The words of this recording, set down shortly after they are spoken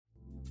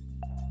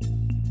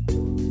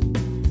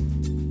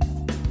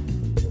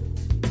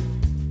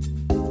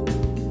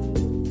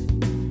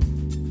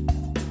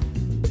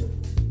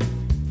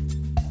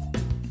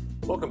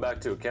Welcome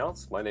back to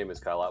Accounts. My name is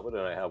Kyle Atwood,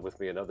 and I have with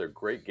me another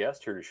great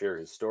guest here to share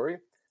his story.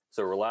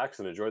 So relax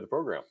and enjoy the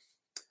program.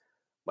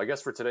 My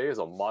guest for today is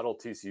a model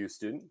TCU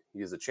student. He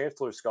is a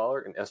Chancellor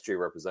Scholar and SJ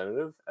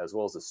representative, as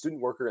well as a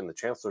student worker in the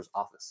Chancellor's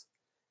office.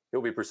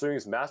 He'll be pursuing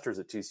his master's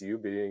at TCU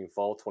beginning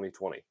fall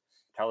 2020.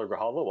 Tyler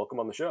Grijalva,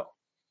 welcome on the show.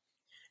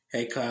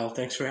 Hey, Kyle.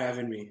 Thanks for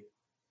having me.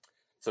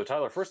 So,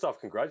 Tyler, first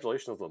off,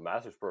 congratulations on the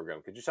master's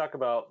program. Could you talk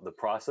about the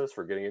process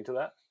for getting into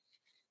that?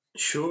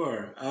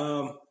 Sure.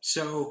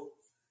 So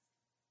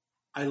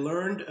I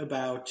learned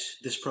about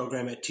this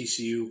program at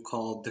TCU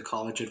called the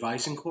College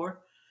Advising Corps,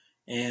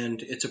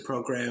 and it's a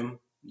program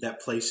that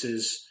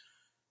places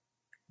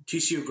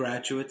TCU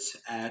graduates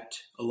at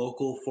a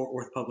local Fort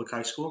Worth Public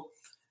High School,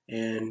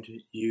 and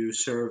you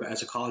serve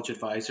as a college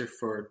advisor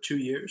for 2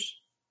 years.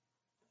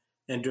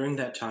 And during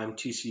that time,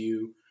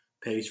 TCU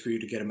pays for you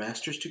to get a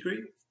master's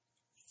degree.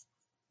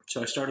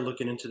 So I started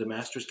looking into the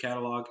master's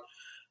catalog,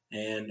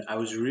 and I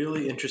was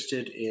really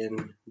interested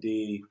in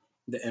the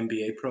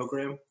MBA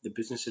program, the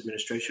business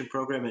administration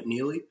program at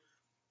Neely.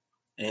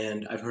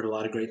 And I've heard a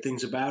lot of great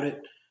things about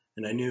it,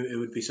 and I knew it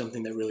would be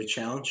something that really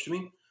challenged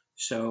me.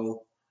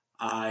 So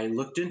I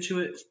looked into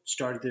it,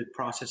 started the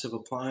process of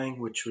applying,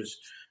 which was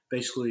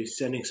basically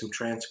sending some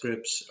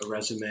transcripts, a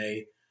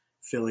resume,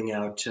 filling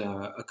out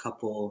a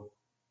couple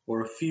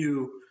or a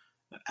few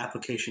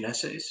application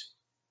essays.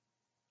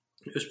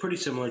 It was pretty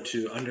similar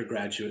to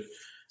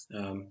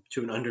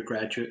an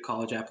undergraduate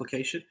college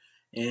application.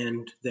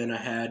 And then I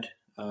had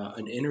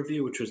an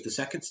interview, which was the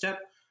second step,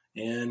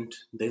 and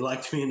they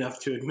liked me enough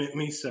to admit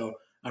me. So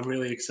I'm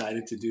really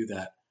excited to do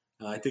that.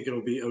 I think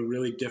it'll be a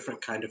really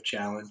different kind of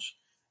challenge,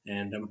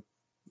 and I'm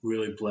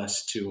really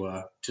blessed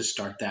to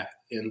start that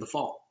in the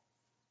fall.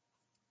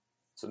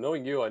 So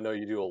knowing you, I know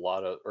you did a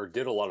lot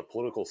of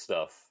political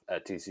stuff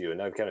at TCU, and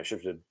now I've kind of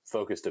shifted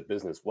focus to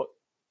business. What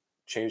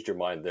changed your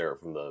mind there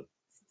from the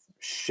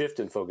shift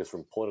in focus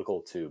from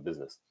political to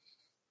business?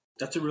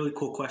 That's a really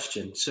cool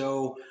question.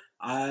 So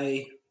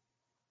I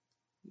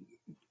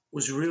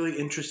was really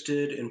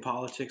interested in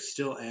politics,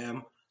 still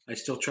am. I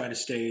still try to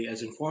stay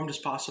as informed as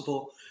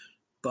possible.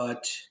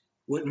 But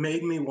what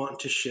made me want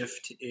to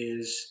shift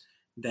is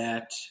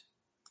that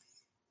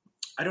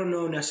I don't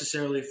know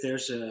necessarily if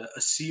there's a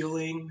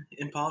ceiling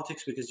in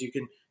politics, because you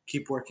can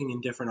keep working in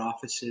different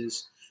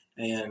offices,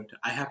 and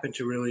I happen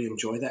to really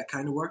enjoy that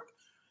kind of work.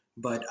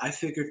 But I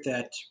figured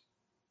that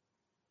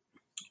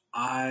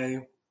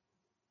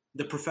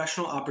the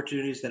professional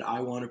opportunities that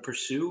I want to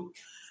pursue,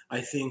 I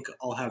think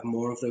I'll have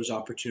more of those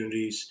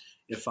opportunities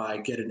if I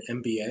get an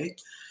MBA.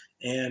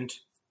 And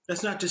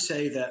that's not to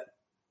say that,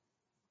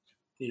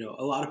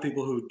 a lot of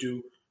people who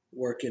do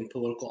work in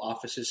political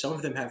offices, some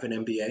of them have an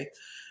MBA.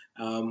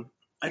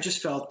 I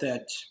just felt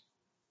that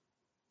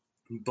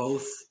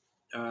both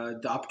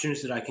the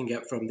opportunities that I can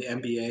get from the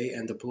MBA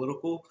and the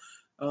political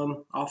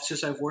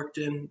offices I've worked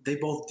in, they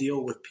both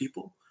deal with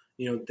people.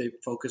 They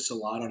focus a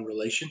lot on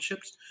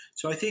relationships.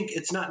 So I think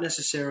it's not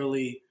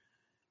necessarily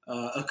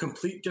a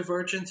complete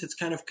divergence. It's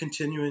kind of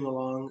continuing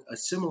along a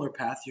similar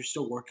path. You're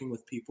still working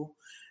with people.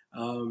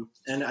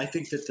 And I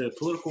think that the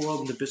political world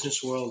and the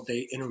business world,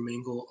 they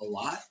intermingle a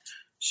lot.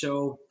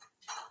 So,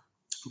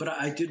 but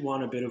I did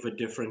want a bit of a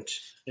different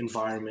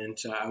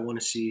environment. I want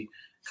to see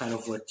kind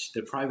of what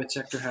the private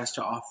sector has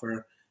to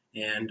offer.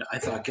 And I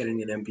thought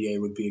getting an MBA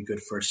would be a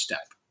good first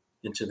step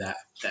into that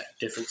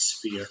different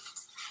sphere.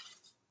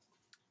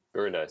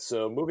 Very nice.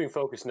 So moving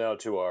focus now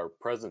to our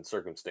present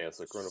circumstance,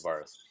 the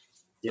coronavirus.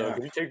 Yeah. So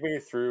can you take me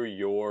through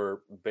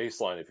your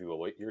baseline, if you will,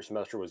 what your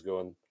semester was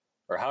going,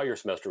 or how your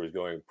semester was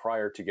going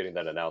prior to getting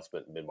that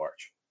announcement in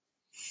mid-March?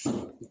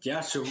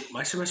 Yeah, so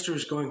my semester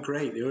was going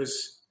great. It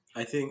was,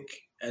 I think,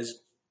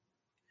 as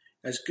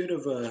good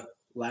of a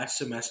last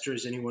semester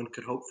as anyone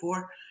could hope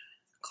for.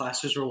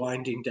 Classes were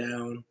winding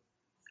down.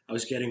 I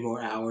was getting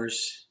more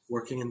hours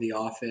working in the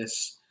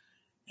office,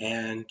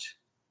 and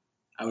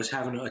I was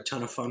having a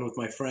ton of fun with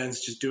my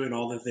friends, just doing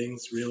all the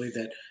things really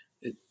that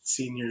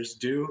seniors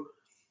do.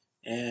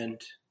 And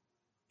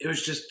it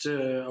was just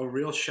a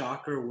real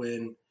shocker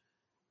when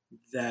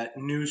that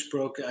news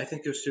broke. I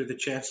think it was through the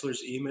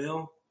chancellor's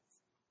email.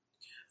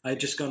 I had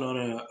just gone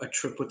on a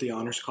trip with the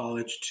Honors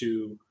College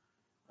to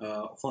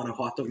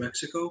Guanajuato,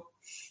 Mexico.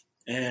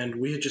 And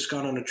we had just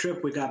gone on a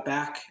trip. We got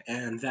back,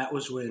 and that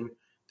was when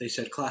they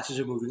said classes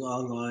are moving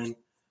online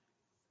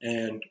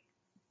and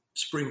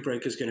spring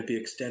break is going to be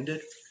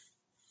extended.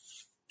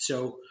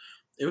 So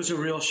it was a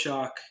real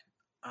shock.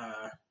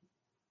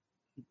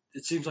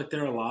 It seems like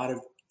there are a lot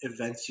of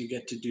events you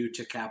get to do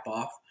to cap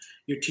off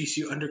your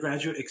TCU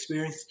undergraduate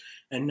experience.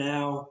 And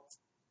now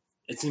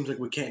it seems like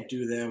we can't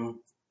do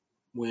them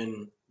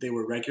when they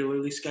were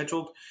regularly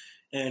scheduled.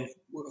 And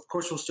of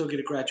course, we'll still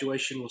get a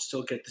graduation. We'll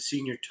still get the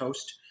senior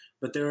toast.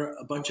 But there are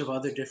a bunch of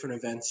other different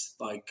events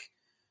like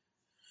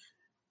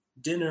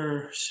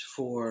dinners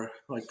for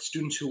like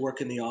students who work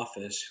in the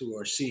office who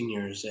are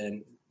seniors.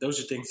 And those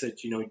are things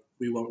that,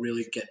 we won't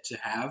really get to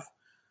have.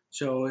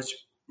 So it's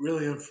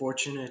really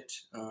unfortunate.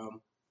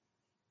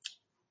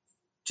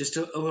 Just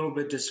a little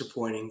bit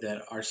disappointing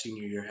that our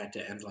senior year had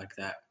to end like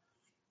that.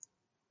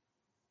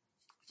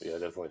 Yeah,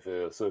 definitely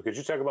feel. So could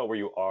you talk about where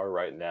you are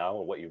right now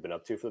and what you've been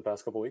up to for the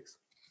past couple weeks?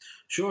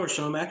 Sure.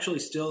 So I'm actually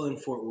still in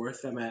Fort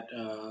Worth. I'm at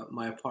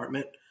my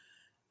apartment.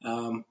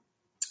 Um,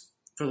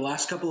 for the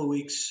last couple of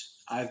weeks,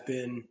 I've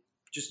been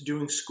just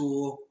doing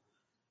school,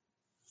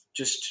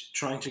 just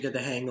trying to get the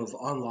hang of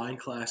online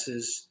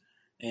classes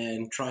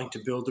and trying to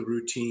build a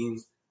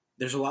routine.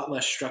 There's a lot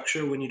less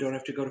structure when you don't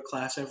have to go to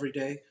class every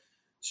day.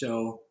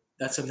 So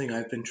that's something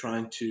I've been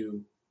trying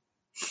to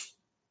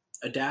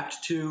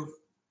adapt to.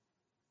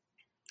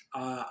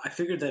 I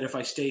figured that if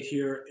I stayed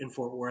here in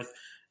Fort Worth,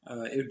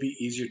 it would be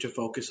easier to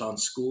focus on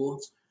school.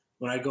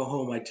 When I go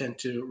home, I tend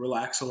to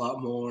relax a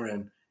lot more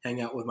and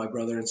hang out with my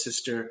brother and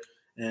sister.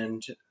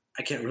 And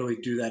I can't really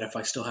do that if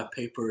I still have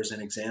papers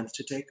and exams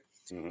to take.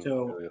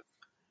 So, Yeah.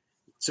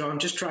 so I'm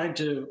just trying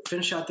to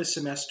finish out this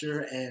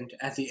semester. And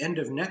at the end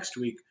of next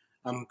week,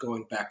 I'm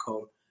going back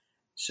home.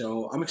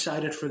 So I'm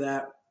excited for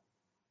that.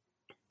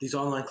 These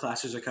online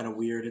classes are kind of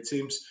weird. It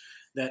seems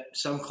that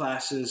some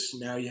classes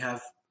now you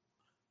have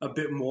a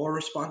bit more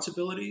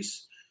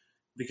responsibilities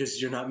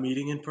because you're not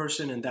meeting in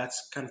person, and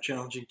that's kind of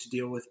challenging to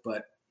deal with.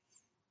 But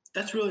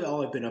that's really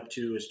all I've been up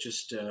to is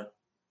just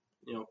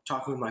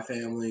talking with my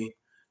family,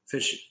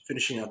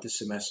 finishing out this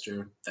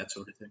semester, that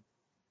sort of thing.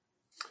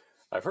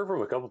 I've heard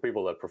from a couple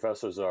people that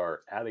professors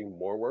are adding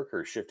more work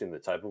or shifting the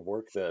type of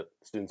work that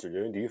students are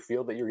doing. Do you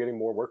feel that you're getting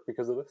more work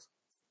because of this?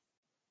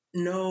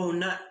 No,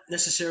 not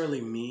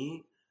necessarily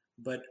me,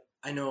 but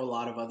I know a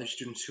lot of other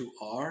students who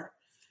are.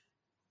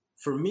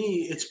 For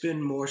me, it's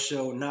been more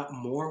so not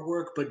more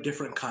work, but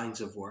different kinds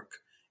of work.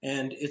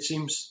 And it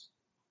seems,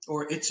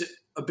 or it's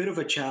a bit of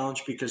a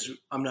challenge because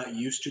I'm not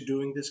used to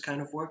doing this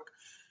kind of work.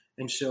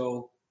 And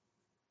so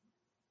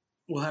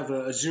we'll have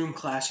a Zoom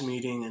class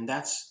meeting, and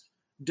that's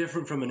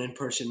different from an in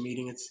person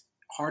meeting. It's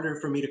harder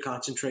for me to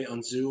concentrate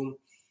on Zoom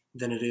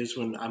than it is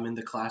when I'm in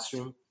the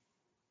classroom.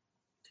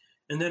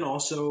 And then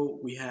also,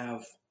 we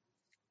have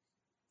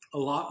a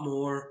lot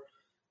more,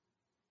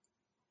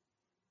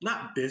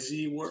 not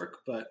busy work,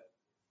 but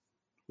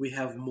we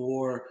have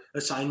more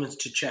assignments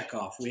to check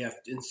off. We have,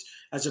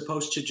 as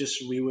opposed to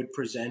just we would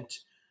present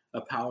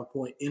a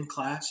PowerPoint in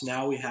class,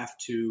 now we have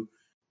to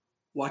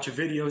watch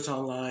videos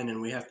online and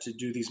we have to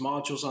do these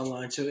modules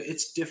online. So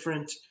it's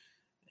different.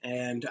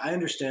 And I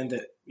understand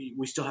that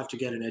we still have to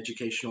get an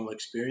educational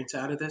experience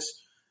out of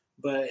this,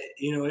 but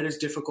it is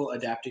difficult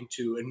adapting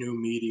to a new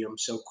medium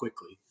so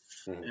quickly.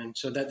 Mhm. And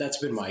so that's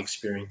been my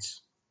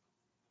experience.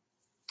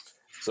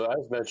 So,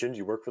 as mentioned,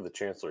 you work for the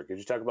chancellor. Could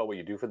you talk about what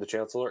you do for the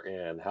chancellor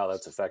and how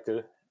that's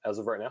affected as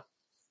of right now?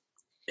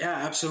 Yeah,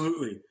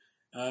 absolutely.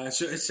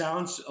 So it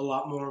sounds a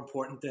lot more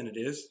important than it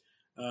is.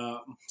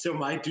 So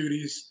my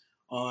duties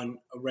on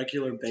a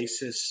regular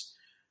basis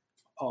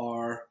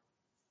are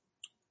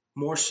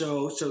more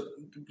so. So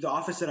the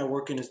office that I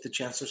work in is the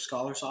Chancellor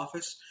Scholar's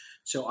office.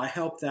 So I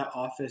help that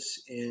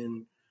office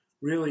in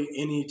really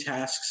any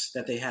tasks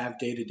that they have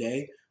day to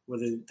day,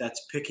 whether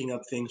that's picking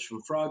up things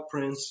from frog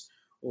prints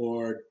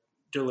or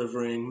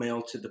delivering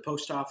mail to the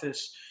post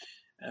office.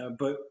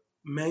 But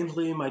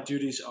mainly my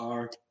duties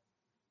are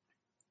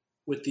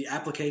with the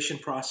application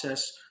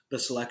process, the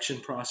selection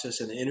process,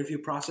 and the interview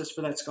process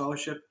for that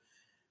scholarship.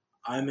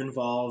 I'm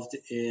involved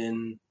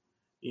in,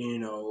 you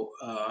know,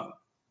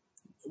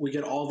 we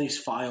get all these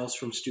files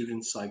from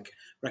students like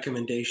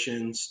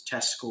recommendations,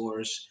 test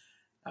scores,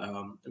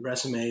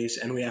 resumes,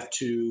 and we have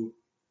to,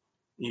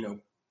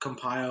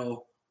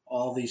 compile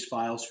all these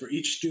files for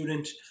each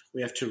student.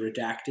 We have to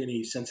redact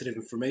any sensitive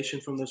information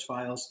from those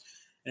files.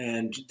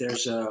 And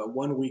there's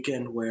one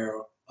weekend where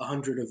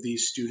 100 of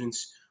these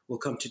students will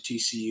come to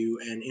TCU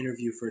and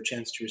interview for a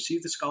chance to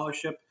receive the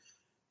scholarship.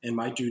 And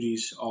my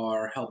duties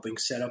are helping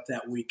set up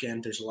that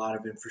weekend. There's a lot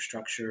of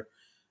infrastructure,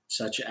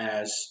 such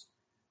as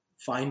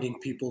finding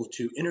people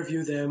to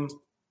interview them,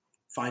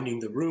 finding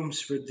the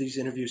rooms for these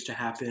interviews to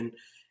happen,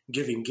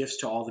 giving gifts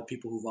to all the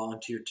people who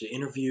volunteered to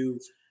interview,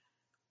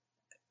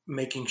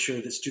 making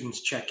sure that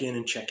students check in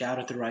and check out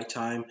at the right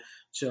time.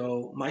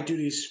 So my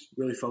duties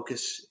really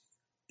focus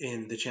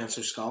in the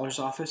Chancellor Scholar's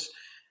office.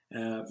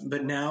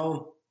 But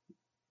now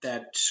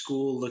that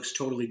school looks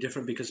totally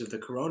different because of the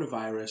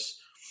coronavirus,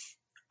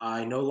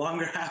 I no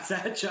longer have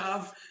that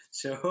job.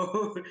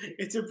 So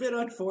it's a bit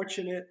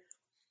unfortunate.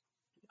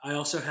 I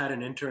also had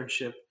an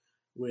internship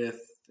with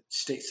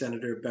State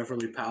Senator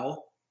Beverly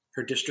Powell.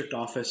 Her district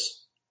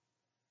office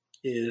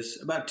is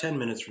about 10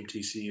 minutes from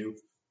TCU.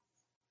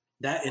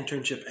 That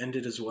internship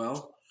ended as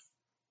well.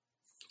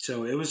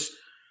 So it was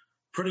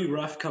pretty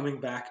rough coming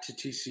back to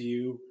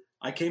TCU.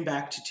 I came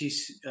back to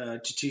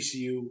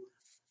TCU.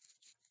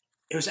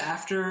 It was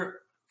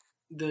after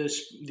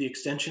the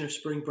extension of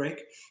spring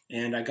break,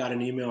 and I got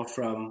an email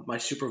from my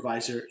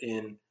supervisor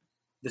in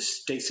the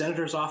state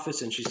senator's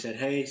office, and she said,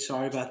 "Hey,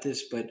 sorry about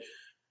this, but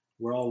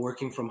we're all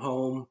working from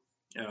home.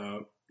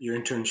 Your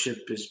internship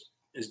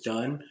is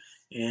done."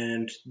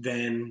 And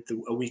then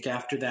a week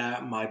after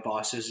that, my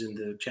bosses in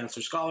the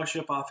Chancellor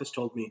Scholarship office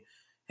told me,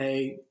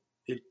 "Hey,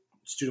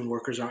 student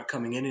workers aren't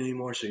coming in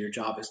anymore, so your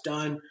job is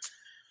done."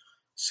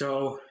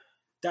 So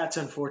that's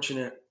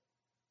unfortunate.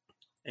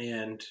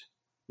 And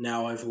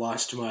now I've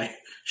lost my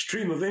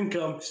stream of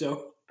income.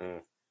 So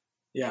Mm.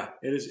 yeah,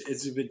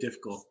 it's a bit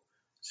difficult.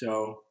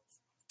 So,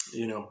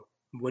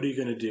 what are you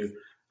going to do?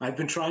 I've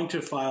been trying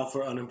to file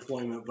for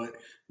unemployment, but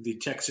the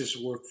Texas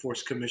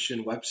Workforce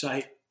Commission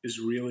website is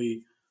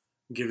really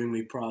giving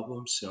me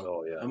problems. So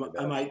Oh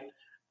yeah.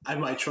 I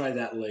might try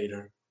that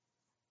later.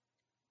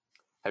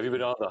 Have you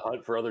been on the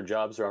hunt for other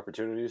jobs or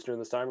opportunities during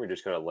this time, or you're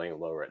just kind of laying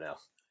low right now?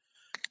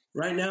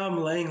 Right now,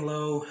 I'm laying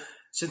low.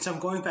 Since I'm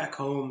going back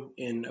home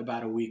in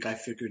about a week, I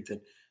figured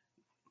that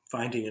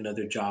finding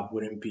another job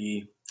wouldn't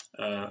be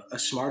a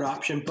smart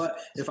option. But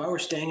if I were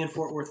staying in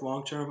Fort Worth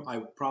long term,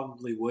 I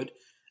probably would.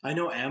 I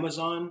know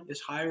Amazon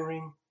is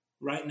hiring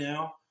right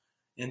now,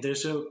 and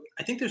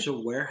I think there's a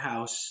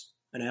warehouse,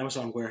 an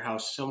Amazon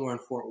warehouse somewhere in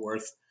Fort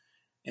Worth,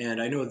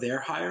 and I know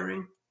they're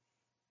hiring.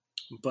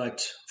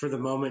 But for the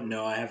moment,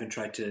 no, I haven't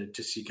tried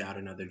to seek out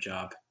another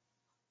job.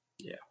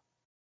 Yeah.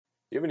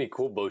 Do you have any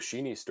cool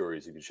Boschini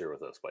stories you can share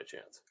with us by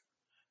chance?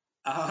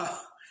 Uh,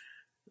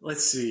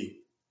 let's see.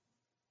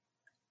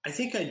 I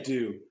think I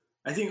do.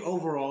 I think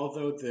overall,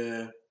 though,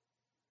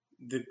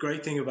 the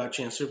great thing about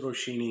Chancellor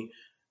Boschini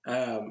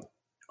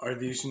are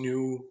these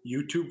new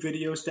YouTube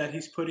videos that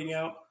he's putting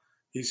out.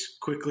 He's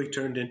quickly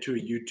turned into a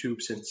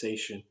YouTube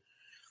sensation.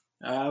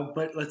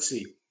 But let's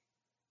see.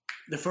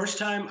 The first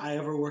time I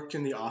ever worked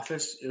in the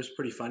office, it was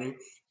pretty funny.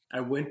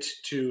 I went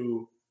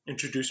to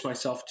introduce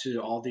myself to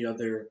all the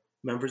other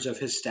members of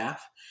his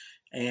staff,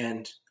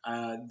 and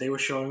they were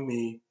showing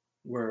me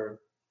where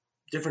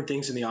different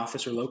things in the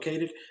office are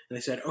located. And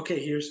they said,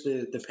 okay, here's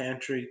the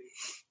pantry,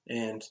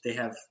 and they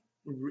have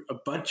a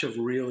bunch of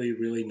really,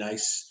 really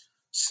nice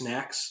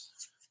snacks.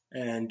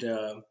 And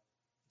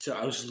so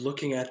I was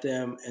looking at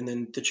them, and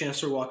then the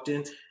chancellor walked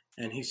in,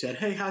 and he said,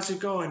 hey, how's it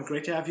going?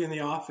 Great to have you in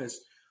the office.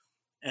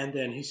 And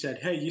then he said,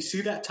 hey, you see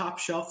that top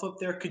shelf up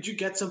there? Could you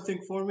get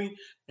something for me?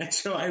 And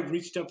so I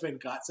reached up and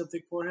got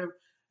something for him.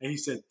 And he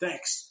said,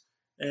 thanks.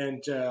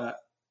 And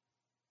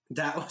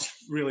that was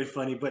really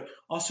funny. But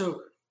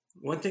also,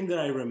 one thing that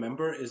I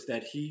remember is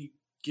that he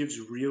gives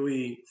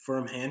really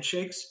firm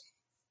handshakes.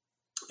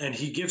 And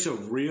he gives a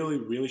really,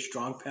 really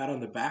strong pat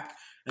on the back.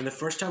 And the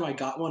first time I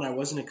got one, I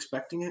wasn't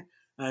expecting it.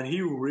 And he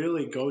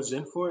really goes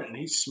in for it. And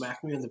he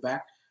smacked me on the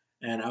back.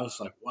 And I was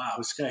like, wow,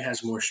 this guy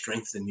has more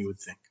strength than you would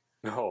think.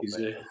 Oh,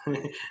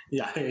 man.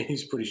 Yeah,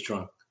 he's pretty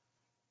strong.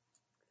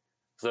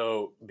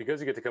 So, because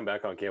you get to come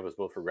back on campus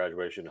both for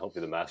graduation and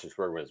hopefully the master's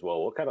program as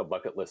well, what kind of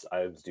bucket list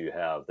items do you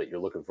have that you're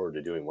looking forward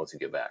to doing once you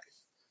get back?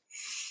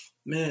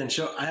 Man,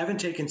 so I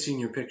haven't taken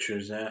senior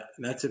pictures.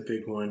 That's a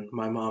big one.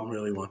 My mom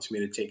really wants me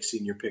to take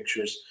senior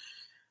pictures.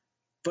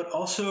 But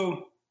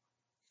also,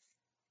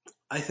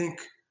 I think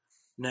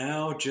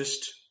now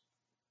just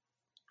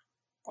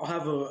I'll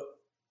have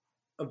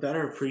a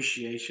better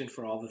appreciation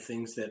for all the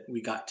things that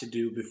we got to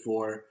do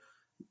before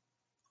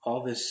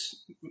all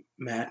this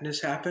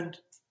madness happened.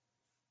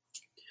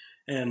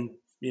 And,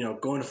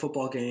 going to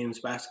football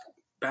games,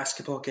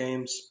 basketball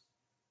games,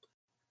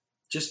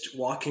 just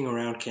walking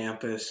around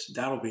campus,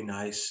 that'll be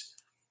nice.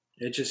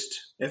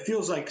 It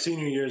feels like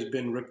senior year has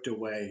been ripped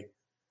away,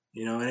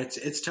 and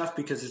it's tough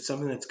because it's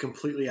something that's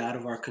completely out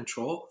of our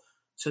control.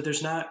 So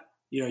there's not,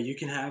 you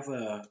can have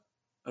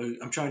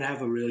I'm trying to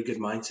have a really good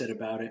mindset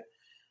about it.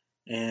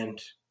 And,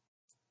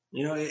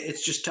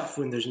 it's just tough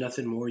when there's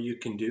nothing more you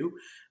can do.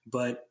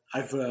 But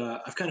I've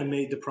kind of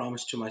made the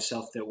promise to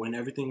myself that when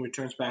everything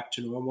returns back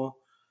to normal,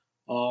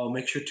 I'll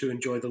make sure to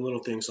enjoy the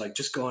little things like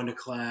just going to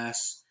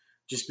class,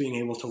 just being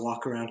able to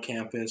walk around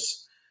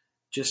campus,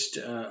 just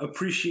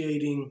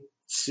appreciating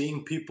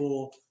seeing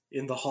people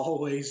in the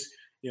hallways,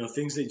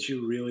 things that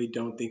you really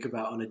don't think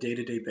about on a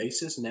day-to-day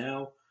basis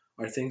now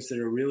are things that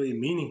are really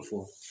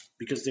meaningful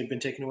because they've been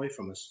taken away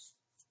from us.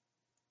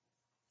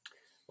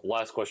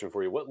 Last question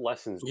for you. What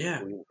lessons do you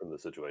glean from the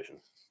situation?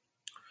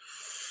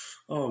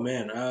 Oh,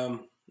 man.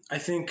 I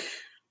think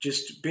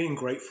just being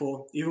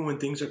grateful, even when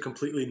things are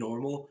completely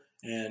normal.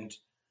 And,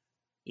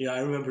 I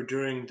remember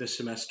during the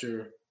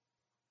semester,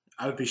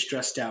 I would be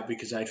stressed out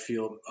because I'd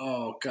feel,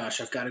 oh, gosh,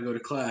 I've got to go to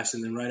class.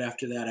 And then right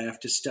after that, I have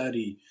to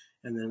study.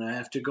 And then I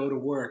have to go to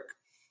work.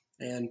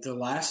 And the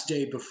last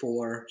day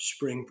before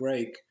spring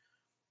break,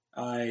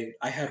 I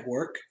had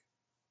work.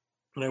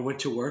 And I went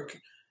to work.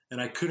 And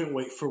I couldn't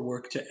wait for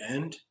work to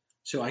end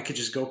so I could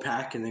just go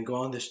pack and then go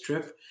on this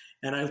trip.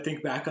 And I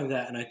think back on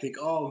that and I think,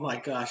 oh my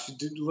gosh,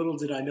 little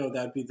did I know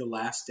that'd be the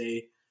last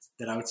day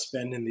that I would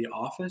spend in the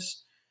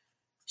office.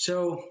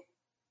 So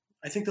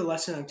I think the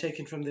lesson I'm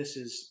taking from this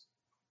is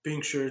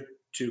being sure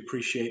to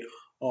appreciate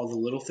all the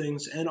little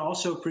things and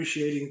also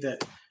appreciating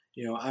that,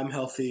 I'm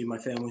healthy, my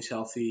family's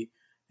healthy,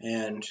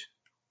 and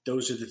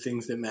those are the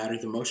things that matter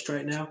the most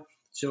right now.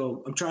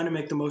 So I'm trying to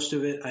make the most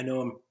of it. I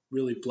know I'm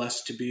really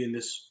blessed to be in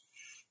this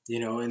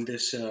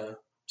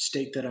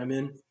state that I'm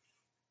in,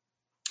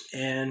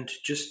 and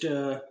just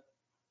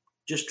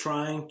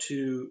trying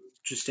to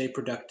just stay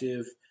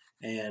productive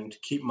and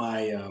keep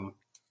my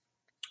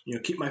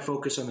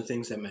focus on the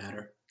things that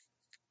matter.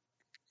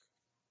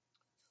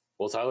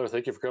 Well, Tyler,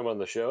 thank you for coming on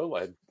the show.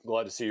 I'm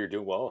glad to see you're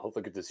doing well.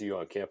 Hopefully get to see you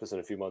on campus in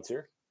a few months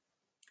here.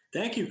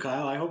 Thank you,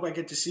 Kyle. I hope I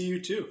get to see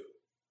you too.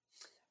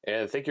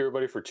 And thank you,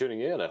 everybody, for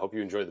tuning in. I hope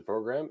you enjoyed the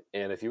program.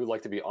 And if you would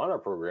like to be on our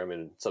program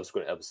in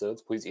subsequent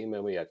episodes, please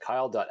email me at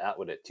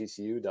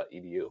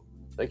kyle.atwood@tcu.edu.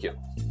 Thank you.